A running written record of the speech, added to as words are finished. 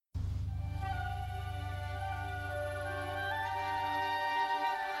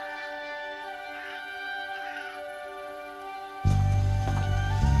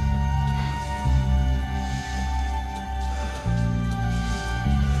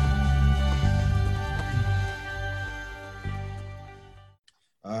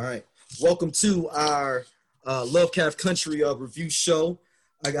Welcome to our Lovecraft Country review show.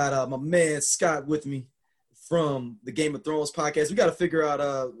 I got my man Scott with me from the Game of Thrones podcast. We got to figure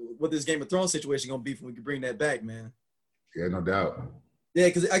out what this Game of Thrones situation gonna be when we can bring that back, man. Yeah, no doubt. Yeah,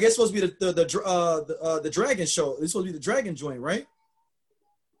 because I guess it's supposed to be the dragon show. It's supposed to be the dragon joint, right?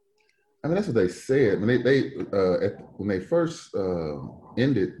 I mean, that's what they said when they first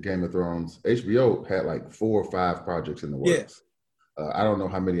ended Game of Thrones. HBO had like 4 or 5 projects in the works. Yeah. I don't know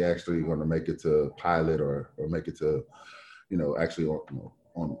how many actually are going to make it to pilot or make it to, actually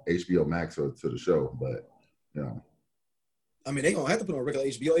on HBO Max or to the show. But I mean, they're gonna have to put on regular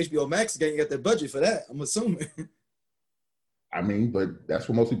HBO. HBO Max ain't got that budget for that, I'm assuming. I mean, but that's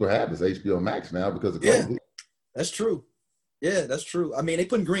what most people have is HBO Max now because of COVID. That's true. Yeah, that's true. I mean, they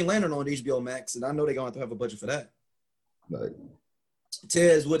putting Green Lantern on HBO Max, and I know they're going to have a budget for that. Right.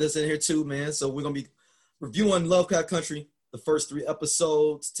 Ted's with us in here too, man. So we're going to be reviewing Lovecraft Country, the first 3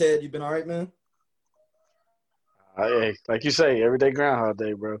 episodes. Ted, you been all right, man? Hey, like you say, everyday Groundhog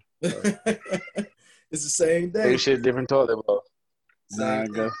Day, bro. It's the same day. Same shit, different toilet bowl.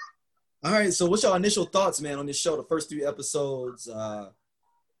 All right, so what's your initial thoughts, man, on this show? The first 3 episodes,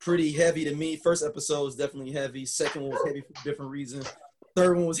 pretty heavy to me. First episode was definitely heavy. Second one was heavy for a different reason.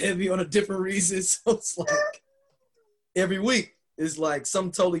 Third one was heavy on a different reason. So it's like every week is like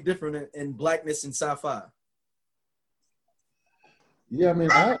something totally different in blackness and sci-fi. Yeah, I mean,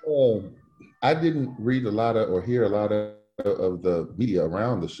 I didn't read a lot of or hear a lot of the media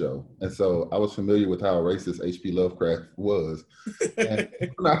around the show, and so I was familiar with how racist H.P. Lovecraft was. And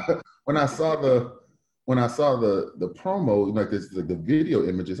when I saw the promo, like this, the video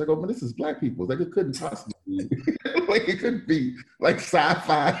images, I go, man, this is black people. Like it couldn't possibly be, like it couldn't be like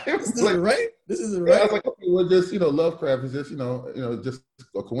sci-fi. This isn't right. This isn't right. I was like, okay, well, just Lovecraft is just just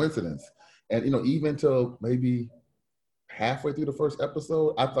a coincidence. And even till maybe halfway through the first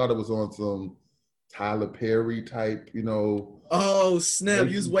episode, I thought it was on some Tyler Perry type, Oh snap!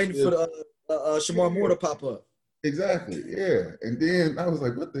 You was waiting for the Shamar Moore to pop up. Exactly, yeah. And then I was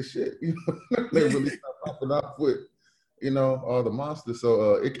like, what the shit? They really started popping up with, all the monsters.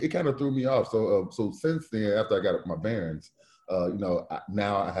 So it kind of threw me off. So since then, after I got my bearings,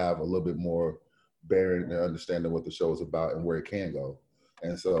 now I have a little bit more bearing and understanding what the show is about and where it can go.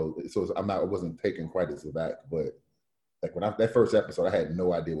 And so I wasn't taken quite as aback, but like when that first episode, I had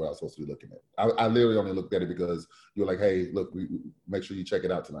no idea what I was supposed to be looking at. I literally only looked at it because you were like, hey, look, we make sure you check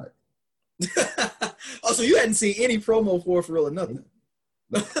it out tonight. Oh, so you hadn't seen any promo for real or nothing?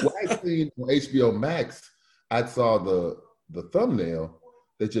 Well, I seen on HBO Max, I saw the thumbnail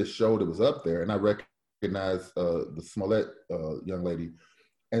that just showed it was up there, and I recognized the Smollett young lady,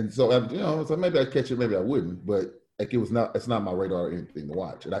 and so so maybe I'd catch it, maybe I wouldn't, but like it's not my radar or anything to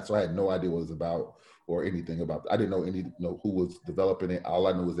watch, and so I had no idea what it was about or anything about it. I didn't know who was developing it. All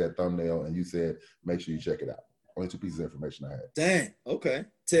I knew was that thumbnail, and you said make sure you check it out. Only 2 pieces of information I had. Dang. Okay.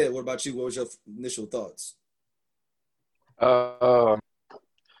 Ted, what about you? What was your initial thoughts? I'm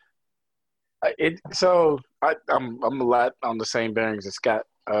a lot on the same bearings as Scott.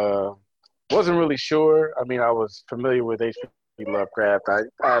 Wasn't really sure. I mean, I was familiar with H.P. Lovecraft. I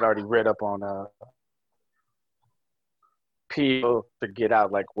had already read up on Peel to Get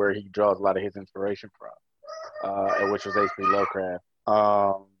Out, like where he draws a lot of his inspiration from, which was H.P. Lovecraft.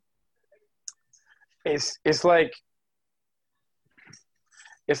 It's like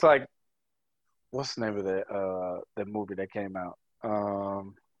what's the name of that movie that came out?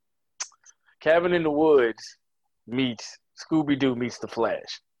 Cabin in the Woods meets Scooby-Doo meets The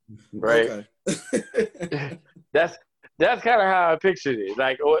Flash, right? Okay. That's kind of how I pictured it.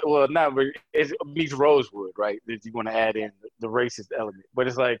 Like, well, not but it meets Rosewood, right? If you want to add in the racist element, but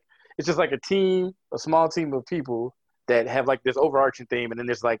it's just like a small team of people that have like this overarching theme, and then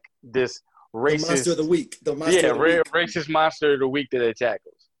there's like this racist the monster of the week. Racist monster of the week that it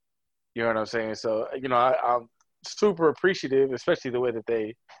tackles. You know what I'm saying? So, I'm super appreciative, especially the way that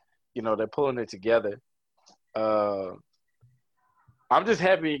they're pulling it together. I'm just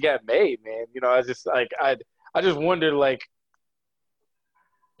happy it got made, man. I just wondered, like,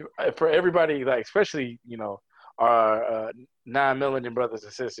 for everybody, like, especially, our 9 million brothers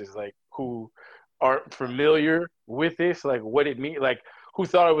and sisters, like, who aren't familiar with this, like, what it means, like, who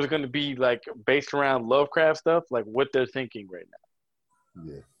thought it was going to be, like, based around Lovecraft stuff, like, what they're thinking right now.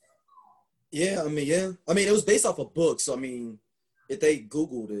 Yeah. Yeah, I mean, it was based off a book, so, I mean, if they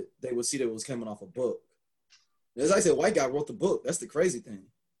Googled it, they would see that it was coming off a book. As I said, white guy wrote the book. That's the crazy thing.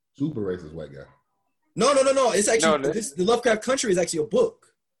 Super racist white guy. No. It's actually, the Lovecraft Country is actually a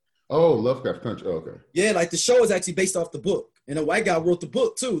book. Oh, Lovecraft Country. Oh, okay. Yeah, like the show is actually based off the book. And a white guy wrote the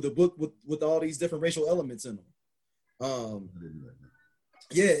book, too. The book with all these different racial elements in them.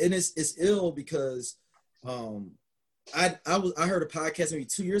 Yeah, and it's ill because I heard a podcast maybe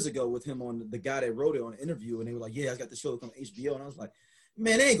 2 years ago with him on the guy that wrote it on an interview, and they were like, "Yeah, I got the show on HBO," and I was like,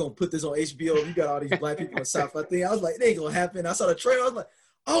 "Man, they ain't gonna put this on HBO. You got all these black people in sci-fi thing." I was like, "It ain't gonna happen." I saw the trailer. I was like,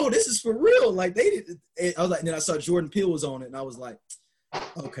 "Oh, this is for real!" Like they did. I was like, and then I saw Jordan Peele was on it, and I was like,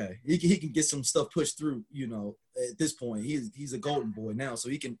 "Okay, he can get some stuff pushed through." You know, at this point, he's a golden boy now, so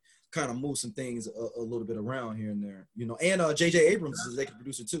he can kind of move some things a little bit around here and there. You know, and J.J. Abrams is executive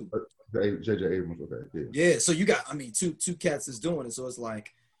producer too. J.J. Abrams, okay, yeah. Yeah, so you got, I mean, two cats is doing it. So it's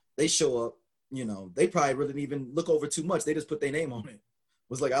like they show up, you know, they probably really didn't even look over too much. They just put their name on it. It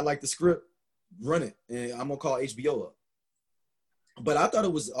was like, I like the script, run it, and I'm gonna call HBO up. But I thought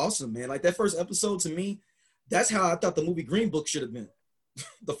it was awesome, man. Like that first episode to me, that's how I thought the movie Green Book should have been.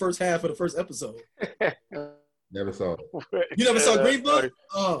 The first half of the first episode. Never saw it. You never saw Green Book?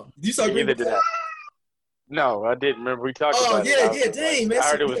 You saw Green Book? No, I didn't. Remember we talked about it. Oh, yeah, dang, man. I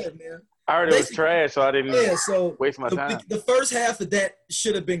heard it was trash, so I didn't waste my time. The first half of that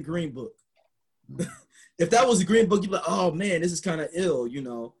should have been Green Book. If that was a Green Book, you'd be like, oh, man, this is kind of ill, you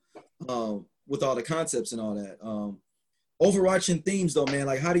know, with all the concepts and all that. Overarching themes, though, man,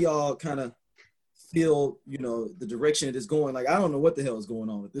 like how do y'all kind of feel, you know, the direction it is going? Like, I don't know what the hell is going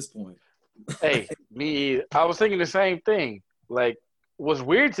on at this point. Hey, I was thinking the same thing. Like, what's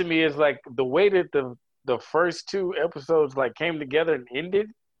weird to me is, like, the way that the first two episodes, like, came together and ended.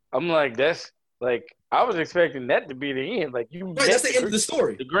 I'm like, that's, like, I was expecting that to be the end. Like, right, that's the end of the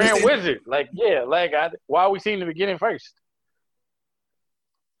story. The Grand Wizard. Like, yeah, like, why are we seeing the beginning first?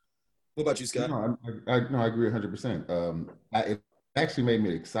 What about you, Scott? No, I agree 100%. It actually made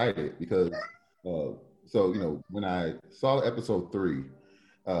me excited because, so, you know, when I saw episode 3, you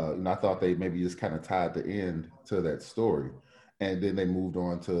know, I thought they maybe just kind of tied the end to that story. And then they moved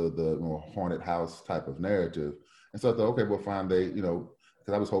on to the more haunted house type of narrative. And so I thought, okay, well, fine. They, you know,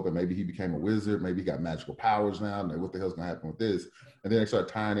 because I was hoping maybe he became a wizard, maybe he got magical powers now. And what the hell's going to happen with this? And then they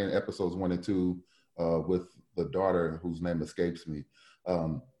started tying in episodes 1 and 2 with the daughter whose name escapes me.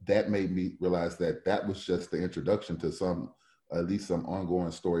 That made me realize that was just the introduction to at least some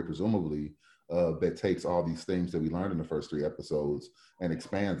ongoing story, presumably, that takes all these things that we learned in the first 3 episodes and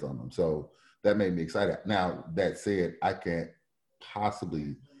expands on them. So that made me excited. Now, that said, I can't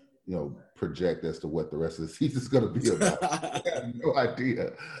possibly, you know, project as to what the rest of the season is going to be about. I have no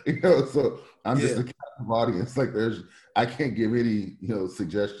idea, you know, so I'm just a captive audience. Like I can't give any, you know,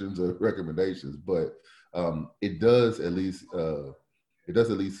 suggestions or recommendations, but it does at least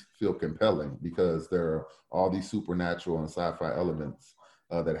feel compelling because there are all these supernatural and sci-fi elements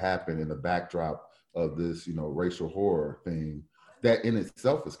that happen in the backdrop of this, you know, racial horror thing that in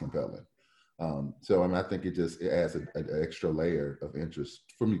itself is compelling. So I mean, I think it adds an extra layer of interest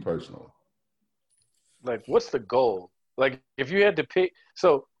for me personally. Like, what's the goal? Like, if you had to pick,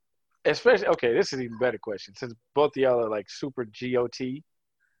 so especially, okay, this is an even better question since both of y'all are like super GOT,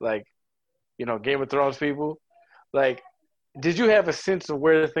 like, you know, Game of Thrones people. Like, did you have a sense of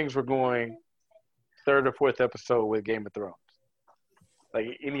where things were going 3rd or 4th episode with Game of Thrones? Like,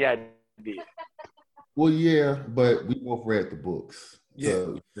 any idea? Well, yeah, but we both read the books.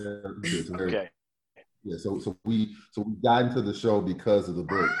 Yeah. Okay. Yeah, so we got into the show because of the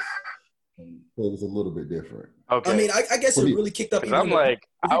books. So it was a little bit different. Okay. I mean, I guess it really kicked up. I'm like,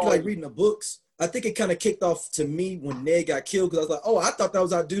 like reading the books. I think it kind of kicked off to me when Ned got killed because I was like, oh, I thought that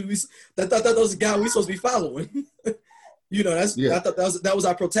was our dude. I thought that was the guy we supposed to be following. You know, I thought that was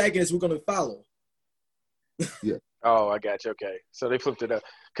our protagonist we're going to follow. Yeah. Oh, I got you. Okay. So they flipped it up.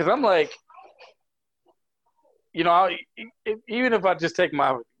 Because I'm like, you know, even if I just take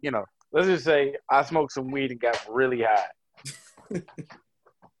my, you know, let's just say I smoked some weed and got really high.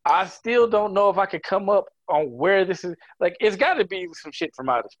 I still don't know if I could come up on where this is. Like, it's got to be some shit from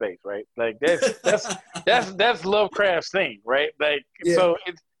outer space, right? Like, that's Lovecraft's thing, right? Like, yeah.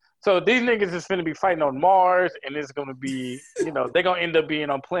 So these niggas is gonna be fighting on Mars, and it's gonna be, you know, they're gonna end up being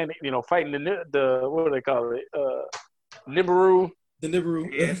on planet, you know, fighting the what do they call it, Nibiru. The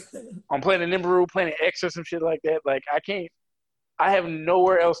Nibiru. Yeah. On planet Nibiru, planet X or some shit like that. Like, I have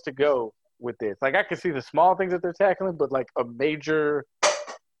nowhere else to go with this. Like, I can see the small things that they're tackling, but like a major,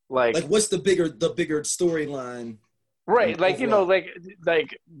 like what's the bigger storyline? Right, like, you know, like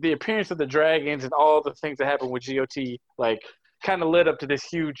the appearance of the dragons and all the things that happen with GOT, like, kind of led up to this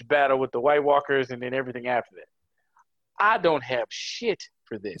huge battle with the White Walkers and then everything after that. I don't have shit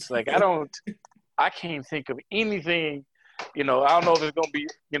for this. Like, I can't think of anything, you know. I don't know if it's going to be,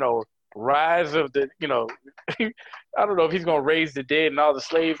 you know, rise of the, you know, I don't know if he's going to raise the dead and all the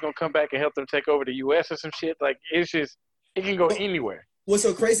slaves going to come back and help them take over the U.S. or some shit. Like, it's just, it can go anywhere. What's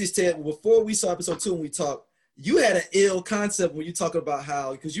so crazy is, Ted, before we saw episode 2 and we talked, you had an ill concept when you talk about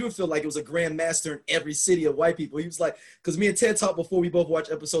how, because you would feel like it was a grandmaster in every city of white people. He was like, because me and Ted talked before we both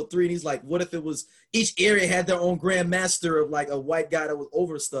watched episode 3, and he's like, what if it was each area had their own grandmaster of like a white guy that was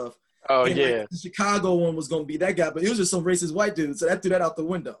over stuff. Oh and yeah, like, the Chicago one was going to be that guy, but it was just some racist white dude, so that threw that out the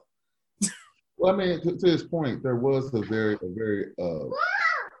window. Well, I mean, to his point, there was a very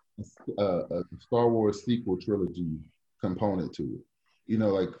Star Wars sequel trilogy component to it. You know,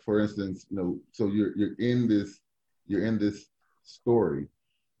 like for instance, you know, so you're in this story,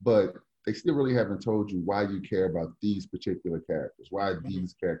 but they still really haven't told you why you care about these particular characters, why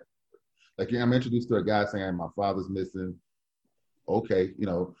these characters. Like, I'm introduced to a guy saying my father's missing. Okay, you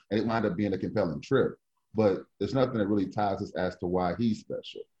know, and it wound up being a compelling trip, but there's nothing that really ties us as to why he's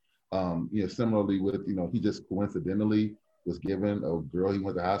special. You know, similarly with, you know, he just coincidentally was given a girl he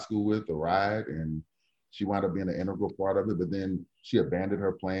went to high school with a ride, and she wound up being an integral part of it, but then she abandoned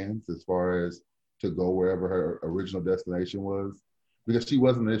her plans as far as to go wherever her original destination was, because she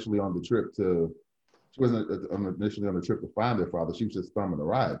wasn't initially on the trip to find their father. She was just thumbing a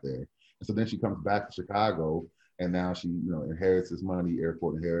ride there. And so then she comes back to Chicago, and now she, you know, inherits this money,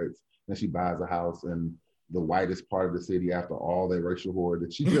 airport inherits, and then she buys a house in the whitest part of the city after all that racial horror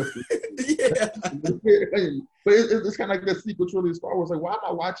that she just Yeah. But it's kind of like that sequel trilogy of Star Wars. Like, why am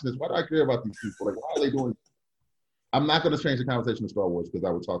I watching this? Why do I care about these people? Like, why are they doing? I'm not going to change the conversation of Star Wars because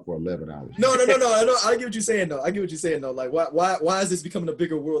I would talk for 11 hours. No. I get what you're saying though. Like, why is this becoming a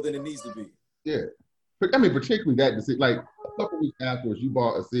bigger world than it needs to be? Yeah, I mean, particularly that like a couple weeks afterwards, you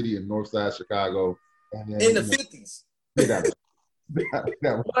bought a city in Northside Chicago, and then, in the 50s. But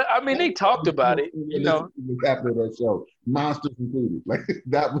I mean, they talked about it, you know. After that show, monsters included. Like,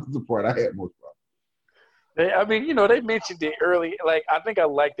 that was the part I had most problem. I mean, you know, they mentioned it early. Like, I think I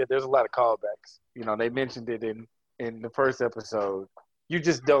liked it. There's a lot of callbacks. You know, they mentioned it in the first episode. You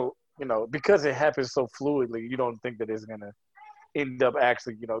just don't, you know, because it happens so fluidly, you don't think that it's gonna end up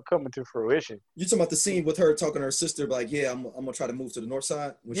actually, you know, coming to fruition. You talking about the scene with her talking to her sister, like, yeah, I'm gonna try to move to the north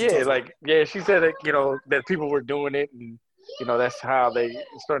side? Yeah, like, yeah, she said that, you know, that people were doing it, and you know, that's how they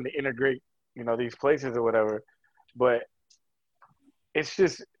starting to integrate, you know, these places or whatever. But it's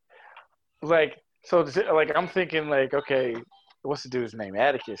just like, so like, I'm thinking like, okay, what's the dude's name?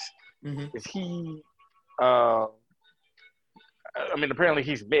 Atticus. Mm-hmm. Is he? I mean, apparently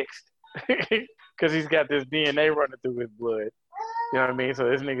he's mixed because he's got this DNA running through his blood. You know what I mean? So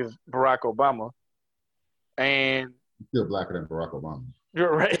this nigga's Barack Obama, and he's still blacker than Barack Obama.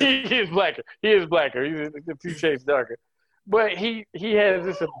 You're right. He is blacker. He's a 2 shades darker. But he has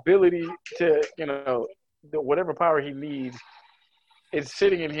this ability to, you know, whatever power he needs, it's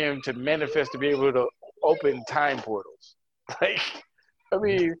sitting in him to manifest, to be able to open time portals. Like, I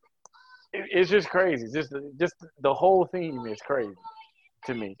mean, it's just crazy. Just the whole theme is crazy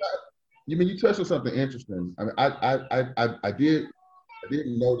to me. You mean, you touched on something interesting. I mean, I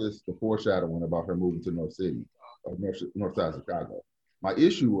didn't notice the foreshadowing about her moving to North City, or North Side Chicago. My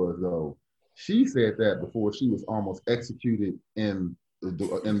issue was, though, she said that before she was almost executed in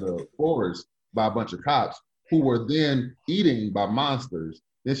the forest by a bunch of cops who were then eating by monsters.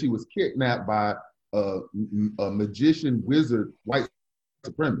 Then she was kidnapped by a magician wizard white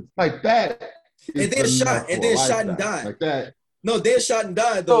supremacist. Like that. And then shot and died. Like that. No, they're shot and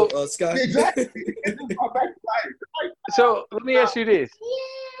died though, Scott. Exactly. So let me ask you this: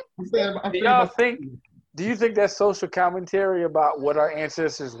 Do you think that's social commentary about what our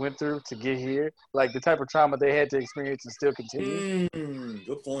ancestors went through to get here? Like the type of trauma they had to experience and still continue?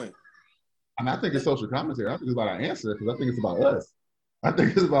 Good point. I mean, I think it's social commentary. I think it's about our ancestors. I think it's about us. I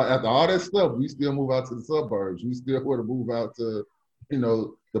think it's about, after all that stuff, we still move out to the suburbs. We still want to move out to, you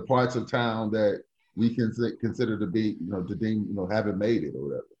know, the parts of town that we can consider to be, you know, to deem, you know, haven't made it or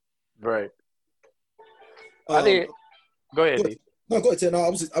whatever. Right. I did. Go ahead, D. No, go ahead, Ted. No,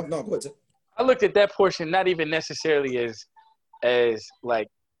 go ahead, Ted. I looked at that portion not even necessarily as like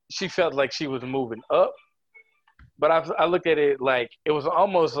she felt like she was moving up, but I looked at it like it was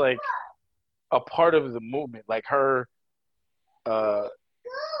almost like a part of the movement, like her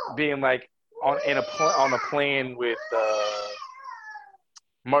being like on a plane with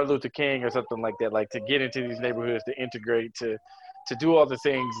Martin Luther King or something like that, like to get into these neighborhoods, to integrate, to do all the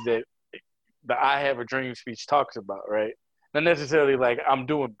things that the I Have a Dream speech talks about, right? Not necessarily like I'm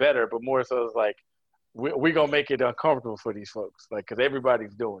doing better, but more so it's like we're going to make it uncomfortable for these folks, like, because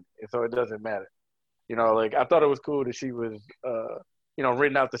everybody's doing it. And so it doesn't matter. You know, like, I thought it was cool that she was, you know,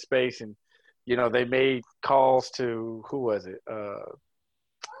 renting out the space, and, you know, they made calls to, who was it?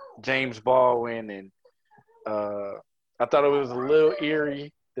 James Baldwin. And I thought it was a little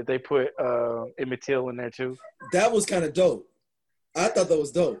eerie that they put Emmett Till in there too. That was kind of dope. I thought that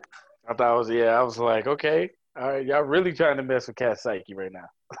was dope. I thought it was, yeah, I was like, okay. All right, y'all really trying to mess with Cat's psyche right now.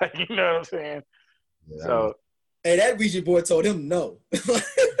 Like, you know what I'm saying? Yeah, So, Hey, that Ouija board told him no.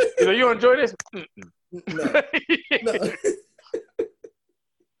 you enjoy this? No, no.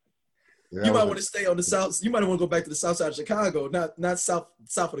 yeah, You might want to stay on the south. You might want to go back to the south side of Chicago, not south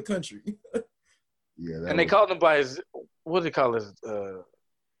of the country. yeah, that And they was, called him by his, what did they call his,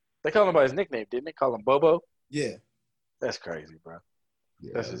 they called him by his nickname, didn't they? Call him Bobo? Yeah. That's crazy, bro.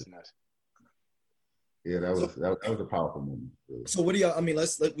 yeah, That's just nuts. yeah, that was a powerful moment. Really. So what do y'all? I mean,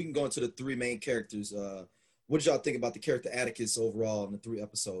 we can go into the three main characters. What did y'all think about the character Atticus overall in the 3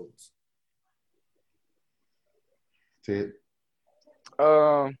 episodes? Ted,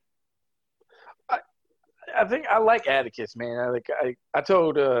 I think I like Atticus, man. I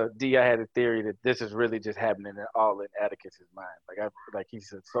told D I had a theory that this is really just happening all in Atticus's mind. Like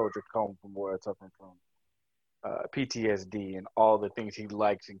he's a soldier come from war, suffering from PTSD, and all the things he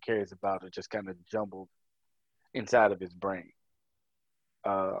likes and cares about are just kind of jumbled inside of his brain.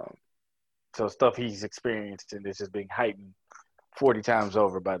 So stuff he's experienced and it's just being heightened 40 times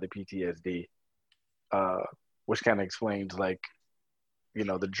over by the PTSD, which kind of explains, like,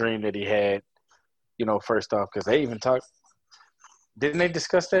 the dream that he had. First off, because they even talked. Didn't they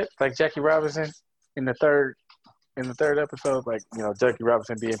discuss that? Like Jackie Robinson in the third episode, like, Jackie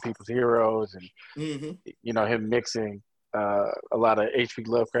Robinson being people's heroes, and him mixing a lot of H.P.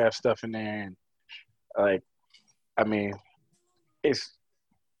 Lovecraft stuff in there, and like, I mean, I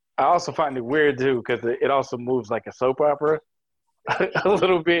also find it weird too because it also moves like a soap opera a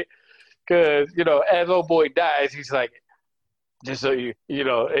little bit, because as old boy dies, he's like, just so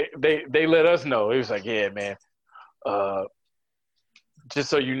they let us know. He was like, yeah, man, just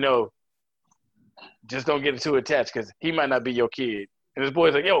so you know, just don't get too attached because he might not be your kid. And his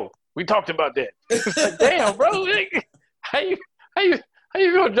boy's like, yo, we talked about that. It's like, damn, bro, like, how you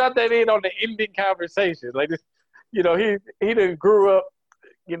gonna drop that in on the ending conversation? Like this, he done grew up,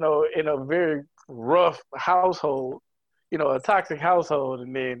 in a very rough household, a toxic household,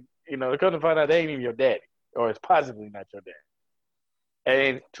 and then they're gonna find out they ain't even your daddy, or it's possibly not your dad.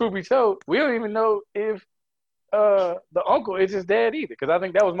 And truth be told, we don't even know if the uncle is his dad either, because I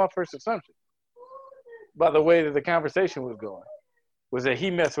think that was my first assumption. By the way that the conversation was going, was that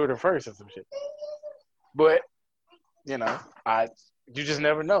he messed with her first or some shit. But you just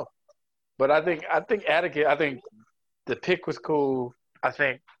never know. But I think Atticus. I think the pick was cool. I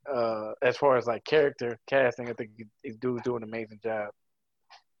think as far as like character casting, I think this dude's doing an amazing job.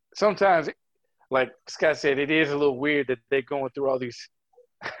 Sometimes, like Scott said, it is a little weird that they're going through all these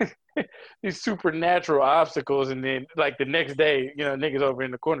these supernatural obstacles, and then like the next day, niggas over in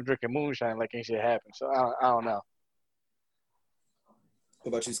the corner drinking moonshine like ain't shit happened. So I don't know. What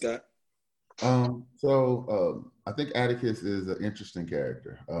about you, Scott? I think Atticus is an interesting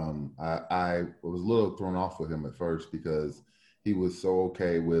character. I was a little thrown off with him at first because he was so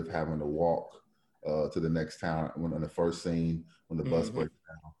okay with having to walk to the next town when in the first scene when the bus breaks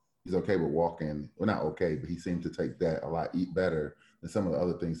down. He's okay with walking. Well, not okay, but he seemed to take that a lot better than some of the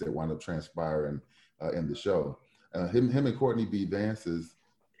other things that wound up transpiring in the show. Him and Courtney B. Vance's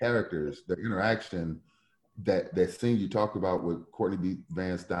characters, the interaction, that scene you talked about with Courtney B.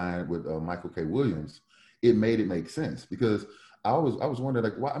 Vance dying with Michael K. Williams, it made it make sense, because I was wondering,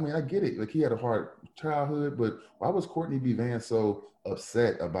 like, why? I mean, I get it, like he had a hard childhood, but why was Courtney B. Vance so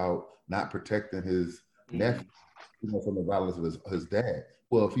upset about not protecting his nephew, from the violence of his dad?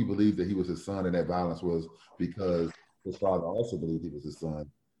 Well, if he believed that he was his son and that violence was because his father also believed he was his son,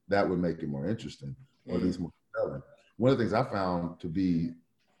 that would make it more interesting, or at least more compelling. One of the things I found to be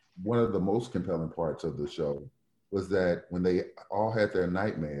one of the most compelling parts of the show was that when they all had their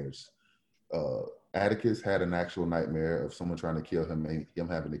nightmares, Atticus had an actual nightmare of someone trying to kill him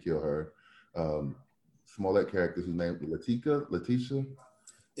having to kill her. Smollett character, whose name is Letitia. Letitia.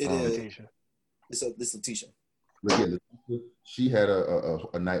 It's Letitia. Letitia. She had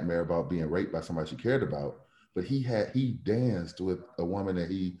a nightmare about being raped by somebody she cared about, but he danced with a woman that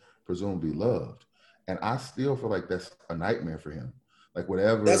he presumably loved, and I still feel like that's a nightmare for him. Like,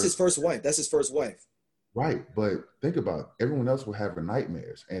 whatever. That's his first wife. Right. But think about it. Everyone else will have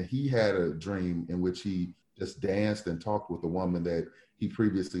nightmares. And he had a dream in which he just danced and talked with a woman that he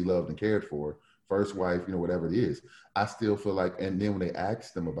previously loved and cared for. First wife, whatever it is. I still feel like, and then when they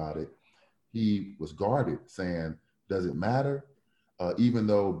asked him about it, he was guarded, saying, does it matter? Even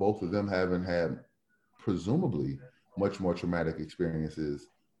though both of them haven't had, presumably, much more traumatic experiences,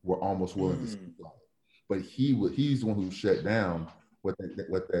 were almost willing to speak about it. But he's the one who shut down what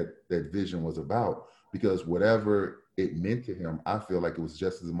that vision was about, because whatever it meant to him, I feel like it was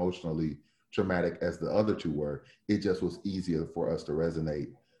just as emotionally traumatic as the other two were. It just was easier for us to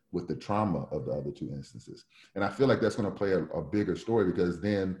resonate with the trauma of the other two instances. And I feel like that's going to play a bigger story, because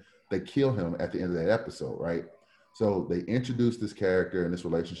then they kill him at the end of that episode, right? So they introduce this character and this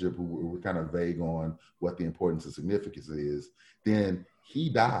relationship who we're kind of vague on what the importance and significance is. Then he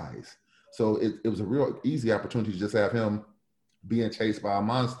dies. So it was a real easy opportunity to just have him being chased by a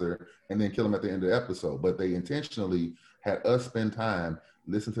monster and then kill him at the end of the episode. But they intentionally had us spend time,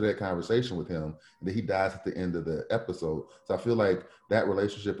 listen to that conversation with him, and then he dies at the end of the episode. So I feel like that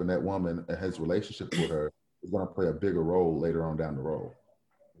relationship and that woman and his relationship with her is going to play a bigger role later on down the road.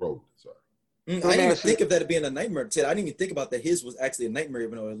 Sorry. I didn't even think of that being a nightmare, Ted. I didn't even think about that his was actually a nightmare,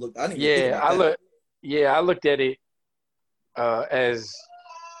 even though it looked. I didn't even think about that. I looked at it as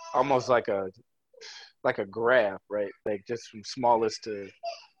almost like a graph, right? Like just from smallest to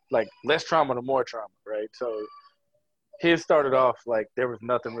like less trauma to more trauma, right? So his started off like there was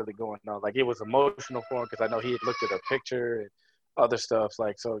nothing really going on. Like it was emotional for him because I know he had looked at a picture and other stuff.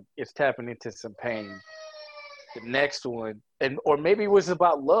 Like, so it's tapping into some pain. The next one, or maybe it was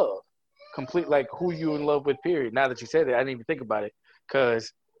about love, complete, like who you in love with, period. Now that you said that, I didn't even think about it,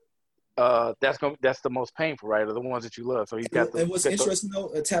 because that's the most painful, right? Are the ones that you love. So he's got and what's interesting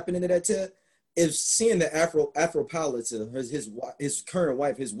though, tapping into that, Ted, is seeing the Afro pilot to his current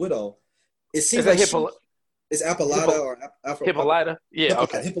wife, his widow. It seems like it's Hippolyta or Afro Hippolyta. Yeah,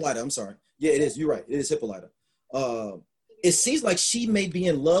 okay. Hippolyta. I'm sorry. Yeah, it is. You're right. It is Hippolyta. It seems like she may be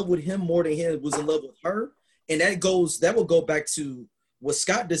in love with him more than he was in love with her, and that will go back to what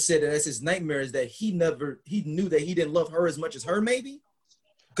Scott just said. That's his nightmare, is that he knew that he didn't love her as much as her, maybe.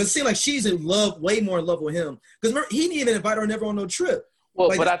 Because it seems like she's in love, way more in love with him. Because he didn't even invite her never on no trip. Well,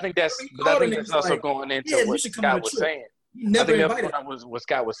 like, but I think that's also like, going into what Scott was saying. Never invited. That's what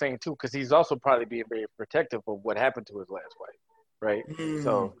Scott was saying too, because he's also probably being very protective of what happened to his last wife, right?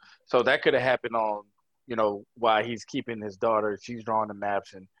 So that could have happened on, while he's keeping his daughter. She's drawing the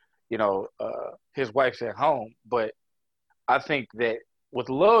maps, and his wife's at home. But I think that with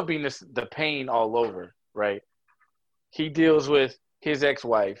love being the pain all over, right? He deals with his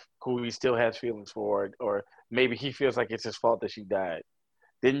ex-wife, who he still has feelings for, or maybe he feels like it's his fault that she died.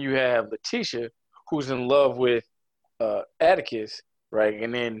 Then you have Letitia, who's in love with Atticus, right?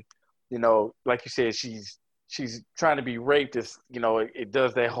 And then, like you said, she's trying to be raped. It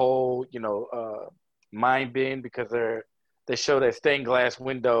does that whole, mind bend, because they show that stained glass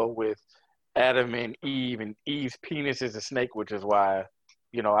window with Adam and Eve, and Eve's penis is a snake, which is why,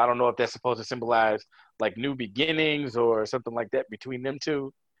 I don't know if that's supposed to symbolize like new beginnings or something like that between them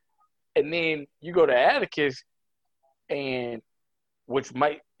two. And then you go to Atticus, and which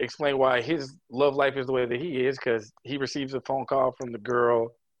might explain why his love life is the way that he is, because he receives a phone call from the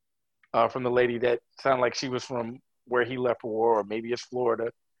girl, from the lady that sounded like she was from where he left for war, or maybe it's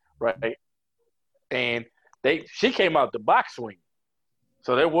Florida, right? And she came out the box swing.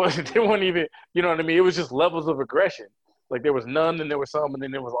 So there wasn't even, you know what I mean? It was just levels of aggression. Like there was none, and there was some, and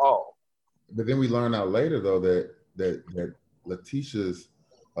then there was all. But then we learn out later though that Letitia's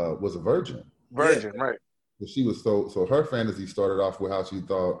was a virgin. Right. She was so her fantasy started off with how she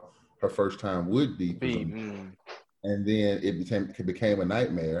thought her first time would be, and then it became a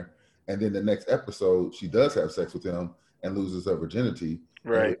nightmare. And then the next episode, she does have sex with him and loses her virginity.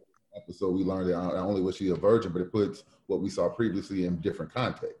 Right. Episode, we learned that not only was she a virgin, but it puts what we saw previously in different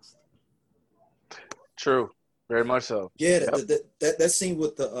context. True, very much so. Yeah, that scene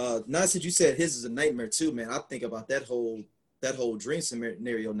with the now since you said his is a nightmare too, man. I think about that whole dream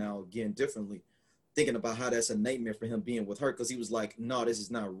scenario now again differently. Thinking about how that's a nightmare for him being with her, because he was like, no, this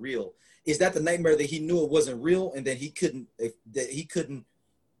is not real. Is that the nightmare that he knew it wasn't real, and then he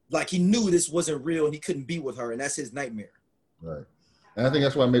knew this wasn't real and he couldn't be with her, and that's his nightmare? Right. And I think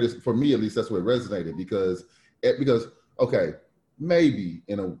that's why I made it, for me at least, that's what resonated, because okay, maybe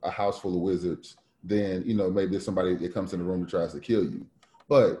in a house full of wizards, then maybe there's somebody that comes in the room and tries to kill you,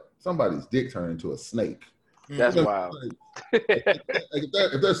 but somebody's dick turned into a snake. That's wild.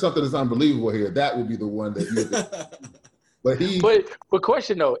 If there's something that's unbelievable here, that would be the one that you. But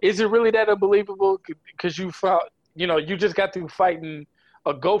question though, is it really that unbelievable? Because you found, you just got through fighting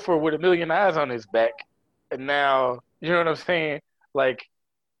a gopher with 1,000,000 eyes on his back, and now you know what I'm saying? Like,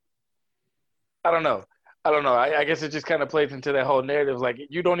 I don't know. I guess it just kind of plays into that whole narrative. Like,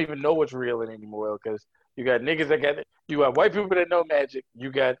 you don't even know what's real anymore, because you got niggas you got white people that know magic. You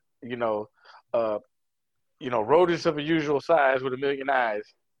got rodents of unusual size with 1,000,000 eyes,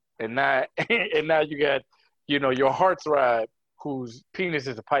 and now you got your heartthrob whose penis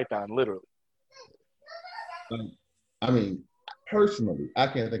is a python, literally. I mean, personally, I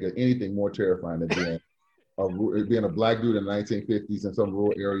can't think of anything more terrifying than being a black dude in the 1950s in some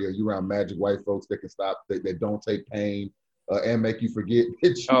rural area. You around magic white folks that can stop, that don't take pain, and make you forget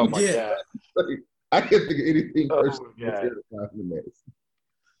that you. Oh my God. Like, I can't think of anything personally God. terrifying than that.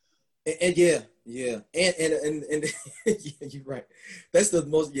 And yeah, and yeah, you're right. That's the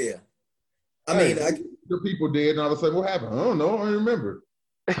most. Yeah, I mean, the people did, and all of a sudden, what happened? I don't know. I don't remember.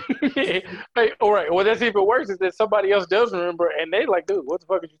 Hey, all right. Well, that's even worse is that somebody else does remember, and they like, dude, what the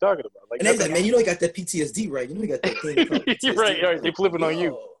fuck are you talking about? Like, and they like, man, you know, you got that PTSD, right? You know, you got that thing called PTSD. You're right. They flipping on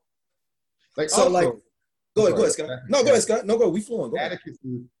you. Like, so, also, like, go ahead, Scott. No, go ahead, Scott. No, go. We flowing. Go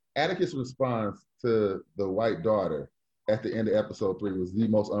Atticus' response to the white daughter at the end of episode 3 was the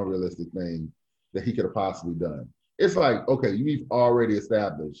most unrealistic thing that he could have possibly done. It's like, okay, you've already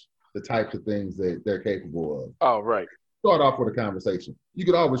established the types of things that they're capable of. Oh, right. Start off with a conversation. You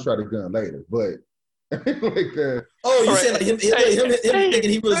could always try the gun later, but like, you saying like him thinking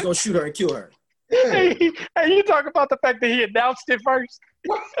he was gonna shoot her and kill her? Yeah. Hey, you talk about the fact that he announced it first.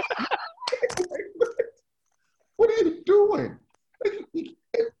 What are you doing?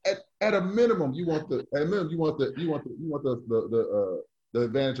 At a minimum, you want the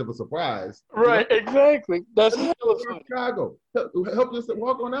advantage of a surprise. Right, you know? Exactly. That's Chicago. Help us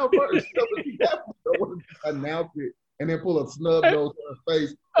walk on out first. Announce it and then pull a snub nose on her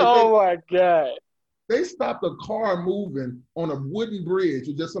face. Oh my God. They stopped a car moving on a wooden bridge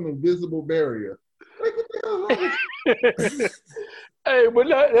with just some invisible barrier. Like, what the hell? Hey, but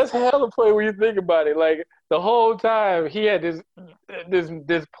that's hella play when you think about it. Like, the whole time he had this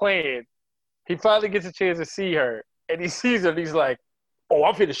plan. He finally gets a chance to see her, and he sees her, and he's like, "Oh,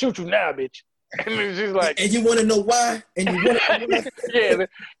 I'm finna shoot you now, bitch." And she's like, "And you want to know why?" And you want to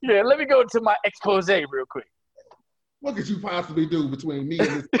yeah. Let me go to my expose real quick. What could you possibly do between me and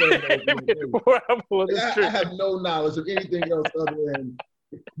this? I have no knowledge of anything else other than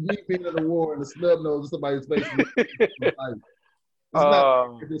me being in a war and a snub nose in somebody's face. It's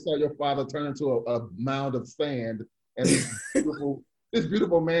not like you saw your father turn into a mound of sand and this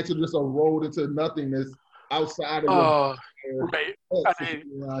beautiful mansion just rolled into nothingness outside of right.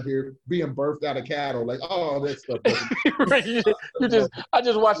 around here being birthed out of cattle. Like, all that stuff. Right. I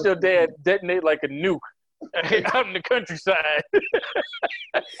just watched your dad detonate like a nuke out in the countryside.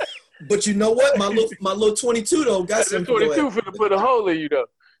 But you know what? My little 22 though got some 22 finna put a hole in you though.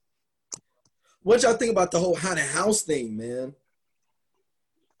 What y'all think about the whole haunted house thing, man?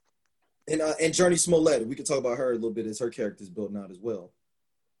 And Journey Smollett, we can talk about her a little bit as her character's built out as well.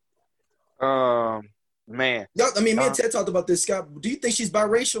 Man. Y'all, I mean, me and Ted talked about this, Scott. Do you think she's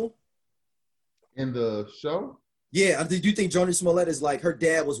biracial? In the show? Yeah. Do you think Journey Smollett is like her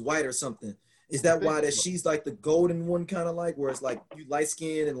dad was white or something? Is that why that she's like the golden one, kind of like, where it's like you light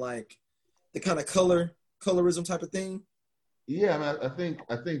skin and like the kind of colorism type of thing? Yeah, I mean,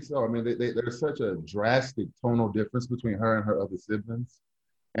 I think so. I mean, there's such a drastic tonal difference between her and her other siblings,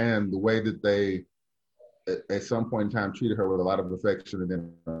 and the way that they, at some point in time, treated her with a lot of affection and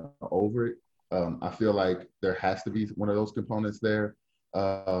then over it. I feel like there has to be one of those components there.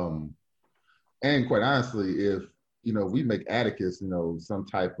 And quite honestly, if we make Atticus, some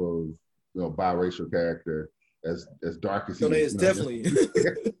type of biracial character as dark as he is, definitely.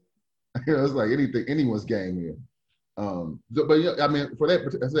 It's like anyone's game here. But yeah, I mean,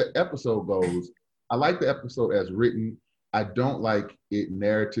 as that episode goes, I like the episode as written. I don't like it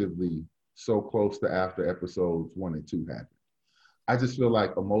narratively so close to after episodes 1 and 2 happened. I just feel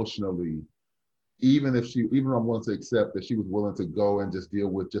like emotionally, even I'm willing to accept that she was willing to go and just deal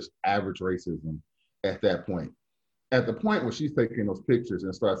with just average racism at that point. At the point where she's taking those pictures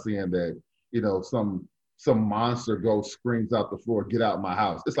and starts seeing that, some monster ghost screams out the floor, "Get out of my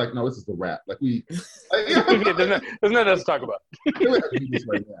house." It's like, no, this is a wrap. Like there's nothing else to talk about. You know what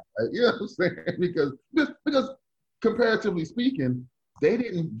I'm saying? Because comparatively speaking, they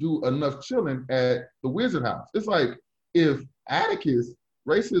didn't do enough chilling at the Wizard House. It's like, if Atticus,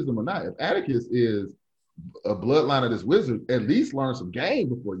 racism or not, if Atticus is a bloodline of this wizard, at least learn some game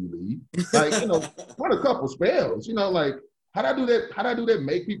before you leave. Like, run a couple spells. Like, how'd I do that?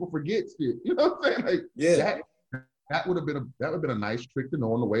 Make people forget shit. You know what I'm saying? Like, yeah, that would have been a nice trick to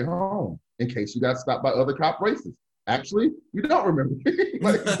know on the way home in case you got stopped by other cop racists. Actually, you don't remember.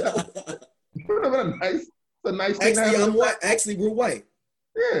 Like, that would have been a nice thing. Actually, I'm white. Actually, we're white.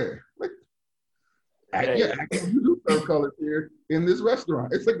 Yeah. Like, you do serve colors here in this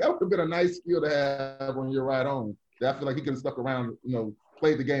restaurant. It's like, that would have been a nice skill to have on your ride home. I feel like he could have stuck around,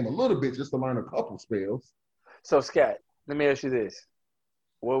 played the game a little bit just to learn a couple spells. So, Scott, let me ask you this.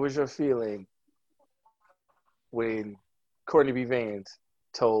 What was your feeling when Courtney B. Vance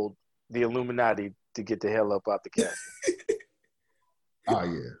told the Illuminati to get the hell up out the castle? Oh,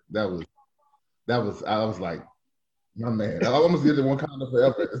 yeah. I was like, my man. I almost did the one kind of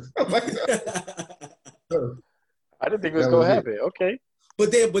forever. I didn't think it was gonna happen. Okay.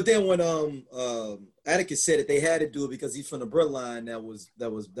 But then when Atticus said that they had to do it because he's from the bloodline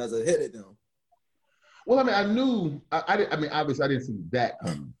that's ahead of them. Well, I mean, I knew. I mean, obviously, I didn't see that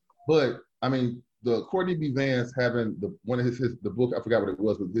coming. But I mean, the Courtney B. Vance having one of the book, I forgot what it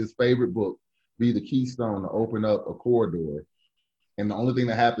was, but his favorite book be the keystone to open up a corridor, and the only thing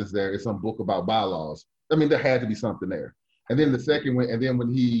that happens there is some book about bylaws. I mean, there had to be something there. And then the second one, and then when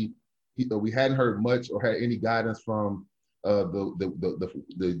we hadn't heard much or had any guidance from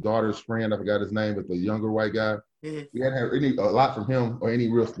the daughter's friend, I forgot his name, but the younger white guy. Mm-hmm. We hadn't heard a lot from him or any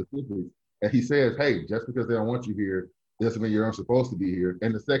real specifics. And he says, "Hey, just because they don't want you here, doesn't mean you're supposed to be here."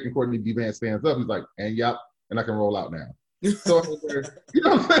 And the second Courtney B. Vance stands up, he's like, "And yep, and I can roll out now." So you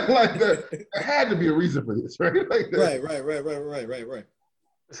know what I'm saying? Like there had to be a reason for this, right? Like Right.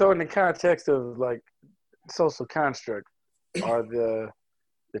 So in the context of like social construct, are the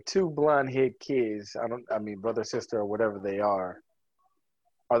two blonde-haired kids, I mean brother, sister, or whatever they are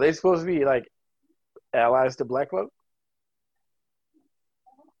they supposed to be like allies to black folk?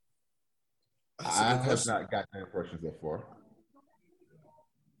 I have not gotten that impression so far.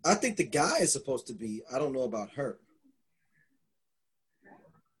 I think the guy is supposed to be. I don't know about her.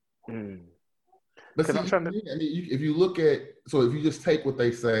 But see, I mean, if you look at, so if you just take what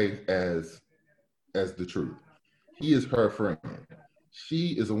they say as the truth, he is her friend.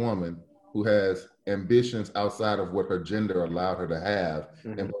 She is a woman who has ambitions outside of what her gender allowed her to have,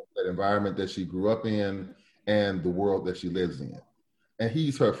 in both that environment that she grew up in and the world that she lives in. And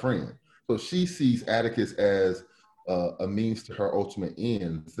he's her friend. So she sees Atticus as a means to her ultimate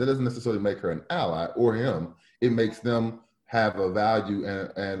ends. That doesn't necessarily make her an ally or him. It makes them have a value and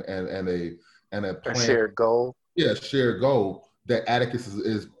a plan. A shared goal. Yeah, shared goal that Atticus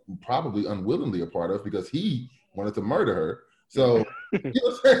is probably unwillingly a part of because he wanted to murder her. So, you know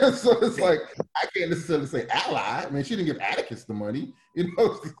what I'm saying? So it's like, I can't necessarily say ally. I mean, she didn't give Atticus the money, you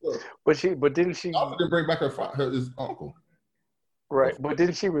know. So, but didn't she also didn't bring back his uncle. Right, but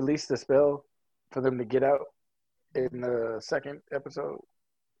didn't she release the spell for them to get out in the second episode?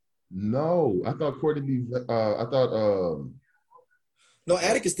 No, I thought No,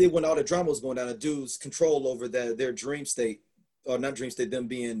 Atticus did when all the drama was going down. The dude's control over their dream state, or not dream state, them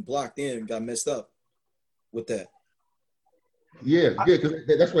being blocked in, got messed up with that. Yeah, because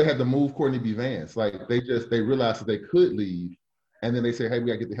that's why they had to move Courtney B. Vance. Like they realized that they could leave, and then they say, "Hey, we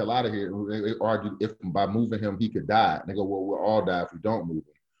gotta get the hell out of here." And they argued if by moving him he could die. And they go, "Well, we'll all die if we don't move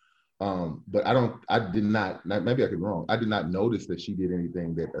him." But I did not. Maybe I could be wrong. I did not notice that she did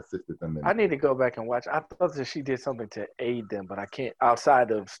anything that assisted them. I need to go back and watch. I thought that she did something to aid them, but I can't.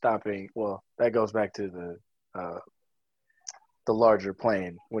 Outside of stopping, well, that goes back to the larger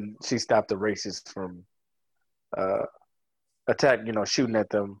plan when she stopped the racists from shooting at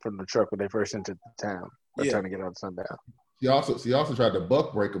them from the truck when they first entered the town. They're trying to get out of sundown. She also tried to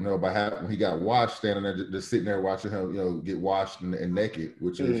buck break him though by when he got washed, standing there just sitting there watching him, get washed and naked,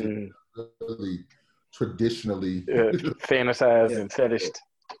 which is really traditionally fantasized and fetished.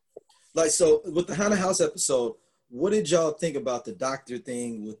 Like, so with the Haunted House episode, what did y'all think about the doctor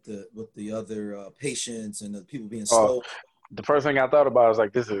thing with the other patients and the people being stole? The first thing I thought about was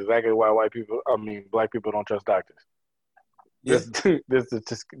like, this is exactly why black people don't trust doctors. Yeah. This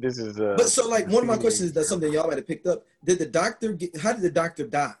is. But so, like, one of my questions is that something y'all might have picked up. How did the doctor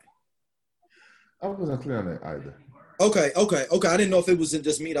die? I wasn't clear on that either. Okay. I didn't know if it was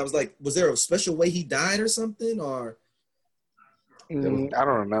just me. I was like, was there a special way he died or something, or? I don't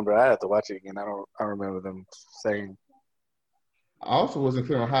remember. I have to watch it again. I don't remember them saying. I also wasn't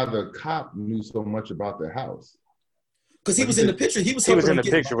clear on how the cop knew so much about their house. Because he was in the picture. He was in the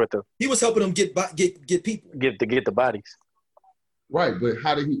picture with them. He was helping them get people. Get the bodies. Right, but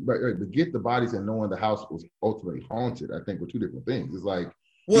how did he? Right, to get the bodies and knowing the house was ultimately haunted, I think were two different things. It's like,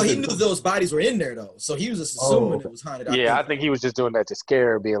 well, he knew those bodies were in there though, so he was just assuming it was haunted. I think he was just doing that to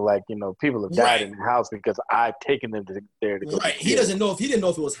scare, being like, people have died in the house because I've taken them there to go. Right, he didn't know if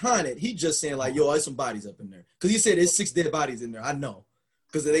it was haunted. He just saying like, yo, there's some bodies up in there, because he said there's 6 dead bodies in there. I know,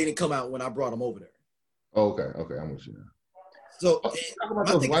 because they didn't come out when I brought them over there. Okay, I'm with you now. So you talk about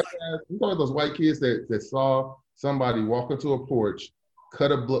those white kids that saw somebody walk into a porch,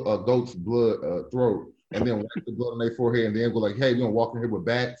 cut a goat's throat, and then wipe the blood on their forehead, and then go like, "Hey, we're gonna walk in here with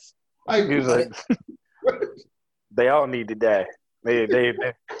bats." Like, he was like, they all need to die. They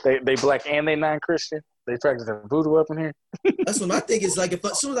black and they non-Christian. They practicing voodoo up in here. That's what my thing is. Like,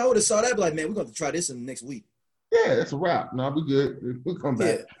 as soon as I would have saw that, I'd be like, man, we're going to try this in the next week. Yeah, that's a wrap. No, we good. We'll come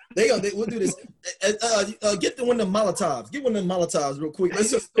back. Yeah, we'll do this. Get one of them Molotovs. Get one of them Molotovs real quick.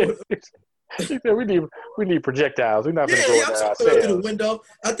 Let's just He said, we need projectiles. We're not going to go through the window.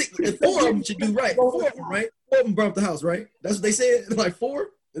 I think 4 of them should do right. 4 of them, right? of them brought up the house, right? That's what they said. Like 4.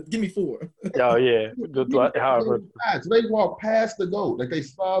 Give me 4. Oh yeah. So they walked past the goat, like they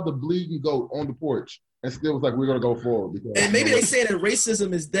saw the bleeding goat on the porch, and still was like, "We're gonna go forward." Because, And maybe they saying that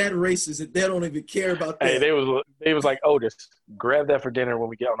racism is that racist that they don't even care about that. Hey, they was like, Otis, grab that for dinner when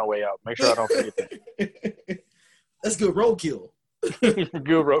we get on our way out. Make sure I don't forget that. That's good roadkill. Good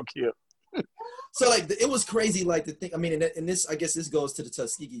roadkill. So like it was crazy, like the thing. I mean, and this, I guess, this goes to the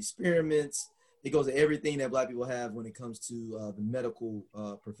Tuskegee experiments. It goes to everything that Black people have when it comes to the medical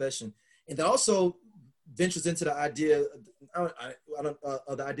profession, and then also ventures into the idea.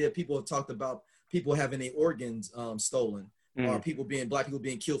 The idea people have talked about people having their organs stolen, or Black people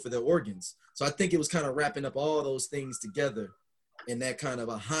being killed for their organs. So I think it was kind of wrapping up all those things together in that kind of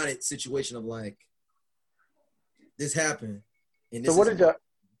a haunted situation of like, this happened. And this so what did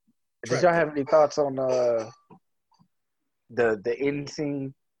y'all have any thoughts on the end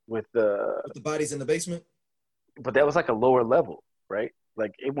scene with the bodies in the basement? But that was like a lower level, right?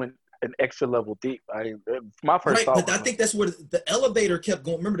 Like it went an extra level deep. My first thought. But I think that's where the elevator kept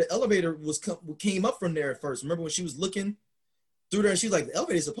going. Remember, the elevator came up from there at first. Remember when she was looking through there and she was like, the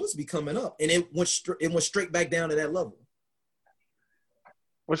elevator is supposed to be coming up, and it went straight back down to that level.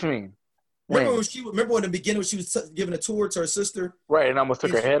 What you mean? Remember in the beginning when she was giving a tour to her sister? Right, and almost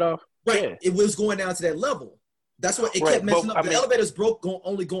took her head off? Right, yeah. It was going down to that level. That's what it kept messing up. The elevators broke,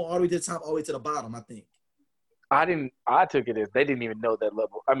 only going all the way to the top, all the way to the bottom, I think. I took it as they didn't even know that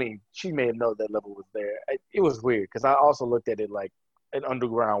level. I mean, she may have known that level was there. It was weird because I also looked at it like an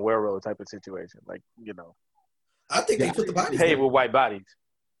underground railroad type of situation. Like, you know. I think they put the bodies there. With white bodies.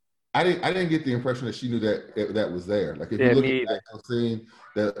 I didn't get the impression that she knew that was there. Like if you look at that scene,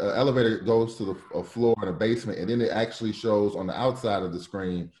 the elevator goes to a floor in a basement, and then it actually shows on the outside of the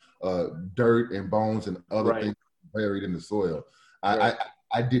screen dirt and bones and other things buried in the soil.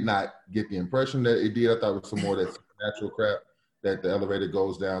 I did not get the impression that it did. I thought it was some more of that supernatural crap that the elevator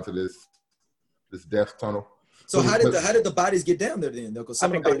goes down to this death tunnel. So how did the bodies get down there then? Because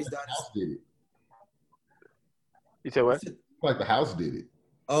some of the bodies died. The house did it. You said what? Like the house did it.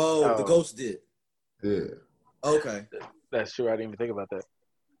 Oh, the ghost did. Yeah. Okay. That's true. I didn't even think about that.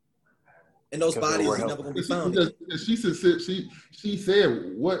 And those bodies are never going to be found. She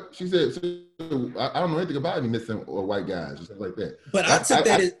said what she said. I don't know anything about any missing or white guys or stuff like that. But I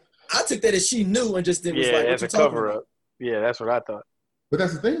took that as she knew and just was like, as a cover up. Yeah, that's what I thought. But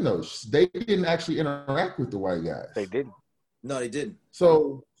that's the thing though. They didn't actually interact with the white guys. They didn't. No, they didn't.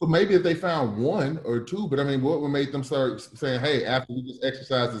 So maybe if they found 1 or 2, but I mean, what would make them start saying, "Hey, after we just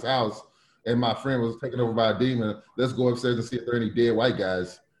exercised this house and my friend was taken over by a demon, let's go upstairs and see if there are any dead white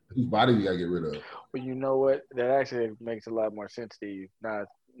guys whose body we gotta get rid of." Well, you know what? That actually makes a lot more sense to you now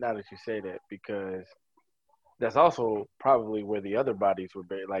that you say that, because that's also probably where the other bodies were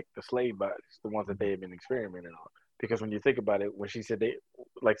buried, like the slave bodies, the ones that they had been experimenting on. Because when you think about it, when she said they,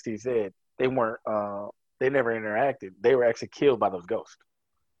 like Steve said, they weren't. They never interacted. They were actually killed by those ghosts.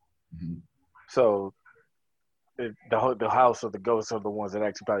 Mm-hmm. So the house of the ghosts are the ones that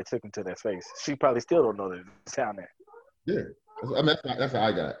actually probably took him to that space. She probably still don't know that it's down there. Yeah, I mean that's how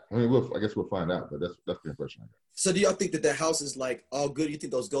I got it. I mean, I guess we'll find out, but that's the impression I got. So do y'all think that house is like all good? You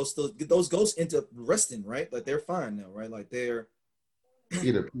think those ghosts end up resting, right? Like they're fine now, right? Like they're.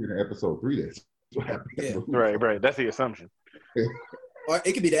 It appeared in episode 3. That's what happened. Yeah. Right. That's the assumption. Or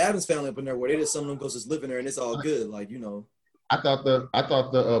it could be the Addams family up in there where they just some of them ghosts just living there and it's all good, like, you know. I thought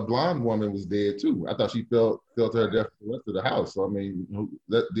the blonde woman was dead too. I thought she felt her death for the rest of the house. So I mean,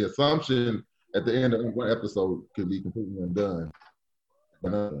 the assumption at the end of one episode could be completely undone.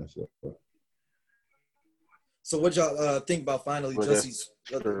 So what y'all think about finally Jussie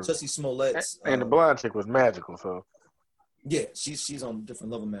Smollett's and the blonde chick was magical, so yeah, she's on a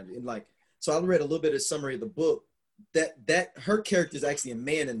different level, man. And like, so I read a little bit of summary of the book. That her character is actually a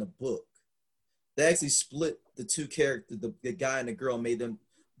man in the book. They actually split the two characters, the guy and the girl, made them.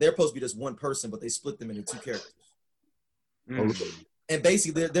 They're supposed to be just one person, but they split them into 2 characters. Mm. And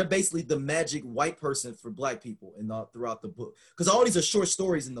basically, they're basically the magic white person for Black people throughout the book. Because all these are short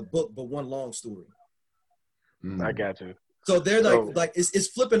stories in the book, but one long story. I got you. So they're like it's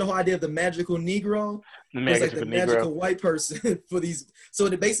flipping the whole idea of the magical Negro. It's like the magical white person for these. So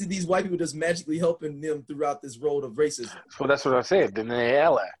basically these white people just magically helping them throughout this road of racism. Well, that's what I said. Then they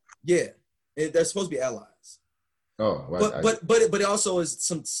ally. Yeah, they're supposed to be allies. Oh, right. But it also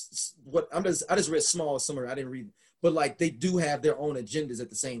is I just read small summary. I didn't read, but like they do have their own agendas at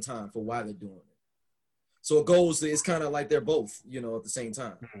the same time for why they're doing it. So it's kind of like they're both, you know, at the same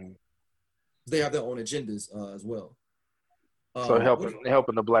time. Mm-hmm. They have their own agendas as well. So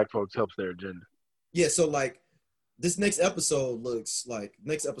helping the Black folks helps their agenda. Yeah, so like this next episode looks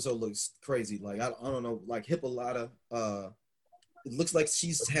crazy. Like I don't know, like Hippolyta. It looks like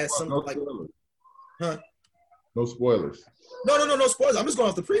she's had some no like, spoilers. huh? No spoilers. No spoilers. I'm just going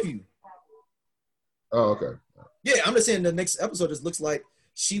off the preview. Oh, okay. Yeah, I'm just saying the next episode just looks like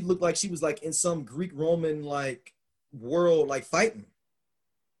she looked like she was like in some Greek Roman like world, like fighting,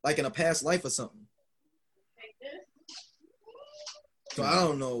 like in a past life or something. So I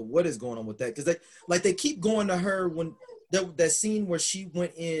don't know what is going on with that, because they keep going to her when that scene where she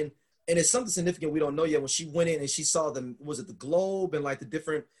went in, and it's something significant we don't know yet. When she went in and she saw the globe and like the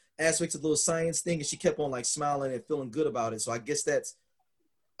different aspects of the little science thing, and she kept on like smiling and feeling good about it. So I guess that's,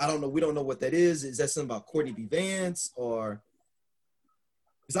 I don't know. We don't know what that is. Is that something about Courtney B. Vance, or?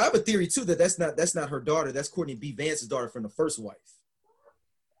 Because I have a theory too that that's not her daughter. That's Courtney B. Vance's daughter from the first wife.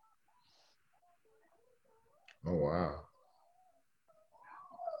 Oh wow.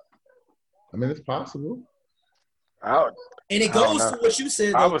 I mean, it's possible. And it goes to what you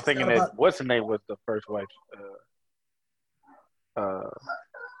said. I was thinking that what's her name was the first wife.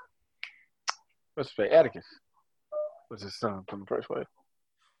 What's his name? Atticus was his son from the first wife.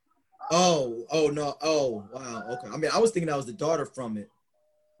 Oh no! Oh wow! Okay. I mean, I was thinking that was the daughter from it,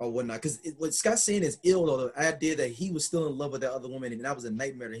 or whatnot. Because what Scott's saying is ill, though. The idea that he was still in love with that other woman, and that was a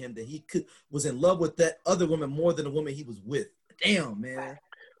nightmare to him. That he was in love with that other woman more than the woman he was with. Damn, man.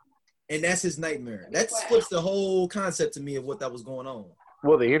 And that's his nightmare. That flips the whole concept to me of what that was going on.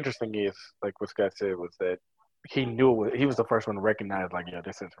 Well, the interesting is, like what Scott said, was that he knew he was the first one to recognize, like, yeah,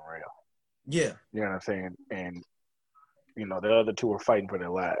 this isn't real. Yeah. You know what I'm saying? And, you know, the other two were fighting for their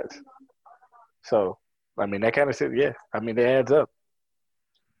lives. So, I mean, that kind of said, yeah. I mean, it adds up.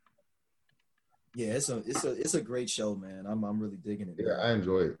 Yeah, it's a great show, man. I'm really digging it. Yeah, I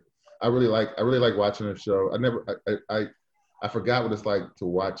enjoy it. I really like watching the show. I forgot what it's like to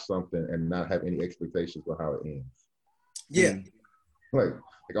watch something and not have any expectations for how it ends. Yeah. Like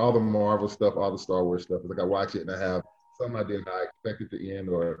all the Marvel stuff, all the Star Wars stuff. It's like I watch it and I have some idea how I expect it to end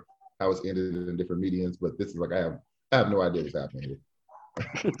or how it's ended in different mediums. But this is like I have no idea what's happening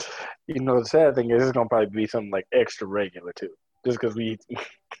here. You know, the sad thing is it's gonna probably be something like extra regular too. Just because we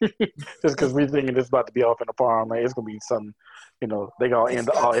thinking it's about to be off in the farm, like it's gonna be something. You know, they gonna end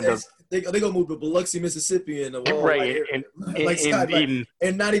up. They gonna move to Biloxi, Mississippi, and right,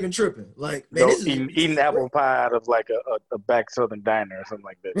 and not even tripping. Like, man, eating apple pie out of like a back southern diner or something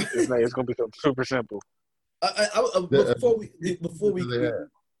like that. It's gonna be something super simple.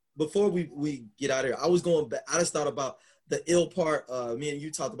 Before we get out of here, I was going back. I just thought about the ill part. Me and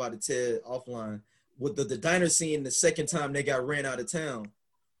you talked about it, Ted, offline, with the diner scene the second time they got ran out of town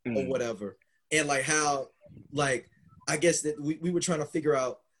or whatever, and like how like. I guess that we were trying to figure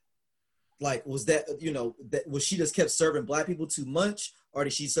out, like, was that, you know, that was she just kept serving black people too much, or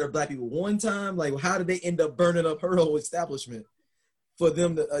did she serve black people one time? Like, how did they end up burning up her whole establishment for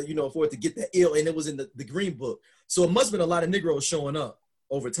them to, you know, for it to get that ill? And it was in the Green Book. So it must have been a lot of Negroes showing up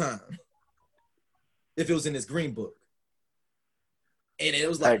over time if it was in this Green Book. And it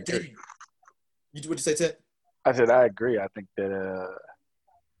was like, dang. What'd you say, Ted? I said, I agree. I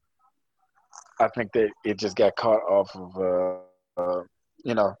think that it just got caught off of,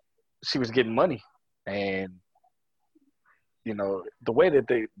 you know, she was getting money. And, you know, the way that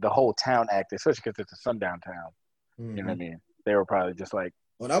the whole town acted, especially because it's a sundown town, you know what I mean? They were probably just like.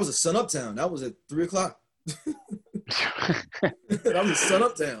 Well, that was a sun up town. That was at 3:00. That was a sun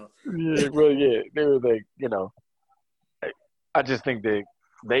up town. Yeah, well, yeah. They were like, you know, I just think that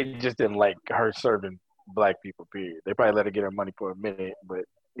they just didn't like her serving black people, period. They probably let her get her money for a minute, but.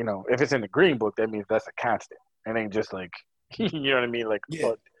 You know, if it's in the Green Book, that means that's a constant. It ain't just like, you know what I mean? Like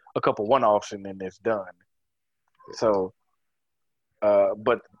a couple one-offs and then it's done. So,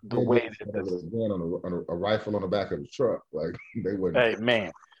 but the way that on a rifle on the back of the truck, like they wouldn't. Hey,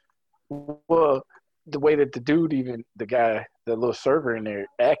 man. Well, the way that the little server in there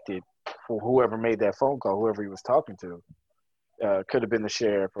acted for whoever made that phone call, whoever he was talking to, could have been the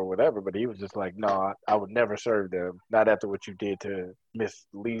sheriff or whatever, but he was just like, no, I would never serve them, not after what you did to Miss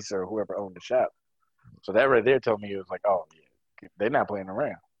Lisa or whoever owned the shop. So that right there told me it was like, oh, yeah, they're not playing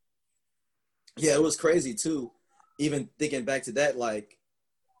around. Yeah, it was crazy, too, even thinking back to that, like,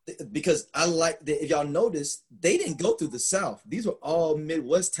 because I like that if y'all noticed, they didn't go through the South. These were all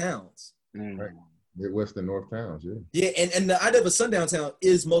Midwest towns. Right. Midwest and North towns, yeah. Yeah, and the idea of a sundown town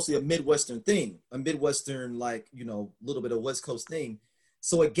is mostly a Midwestern thing, a Midwestern, like, you know, little bit of West Coast thing.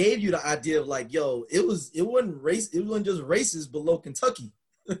 So it gave you the idea of like, yo, it wasn't just races below Kentucky.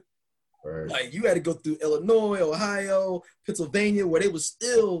 Right. Like you had to go through Illinois, Ohio, Pennsylvania, where they was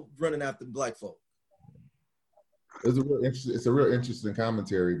still running after black folk. It's a real interesting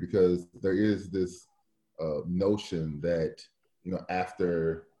commentary because there is this notion that,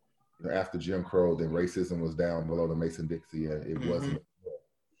 after Jim Crow, then racism was down below the Mason-Dixie, and it wasn't.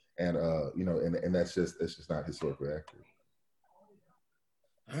 And and that's just not historically accurate.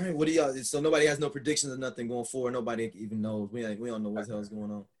 All right, what do y'all? So nobody has no predictions or nothing going forward. Nobody even knows. We don't know what the hell is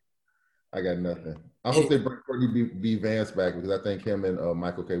going on. I got nothing. I hope they bring Courtney B. Vance back, because I think him and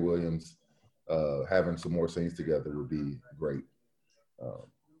Michael K. Williams having some more scenes together would be great.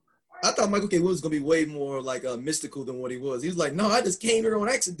 I thought Michael K. Williams was gonna be way more like mystical than what he was. He was like, "No, I just came here on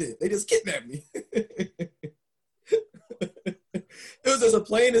accident. They just kidnapped me." It was just a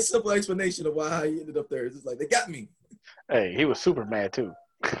plain and simple explanation of how he ended up there. It's just like, they got me. Hey, he was super mad too.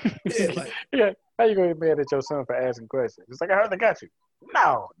 Yeah, like, yeah. How you gonna get mad at your son for asking questions? It's like, I heard they got you.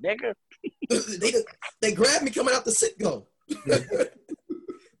 No, nigga. they grabbed me coming out the Citgo.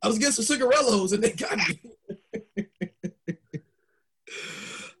 I was getting some cigarellos and they got me.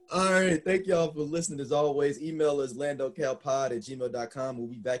 All right. Thank y'all for listening. As always, email us landocalpod@gmail.com. We'll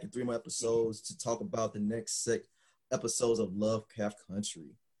be back in 3 more episodes to talk about the next 6 episodes of Lovecraft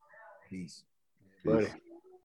Country. Peace. Buddy.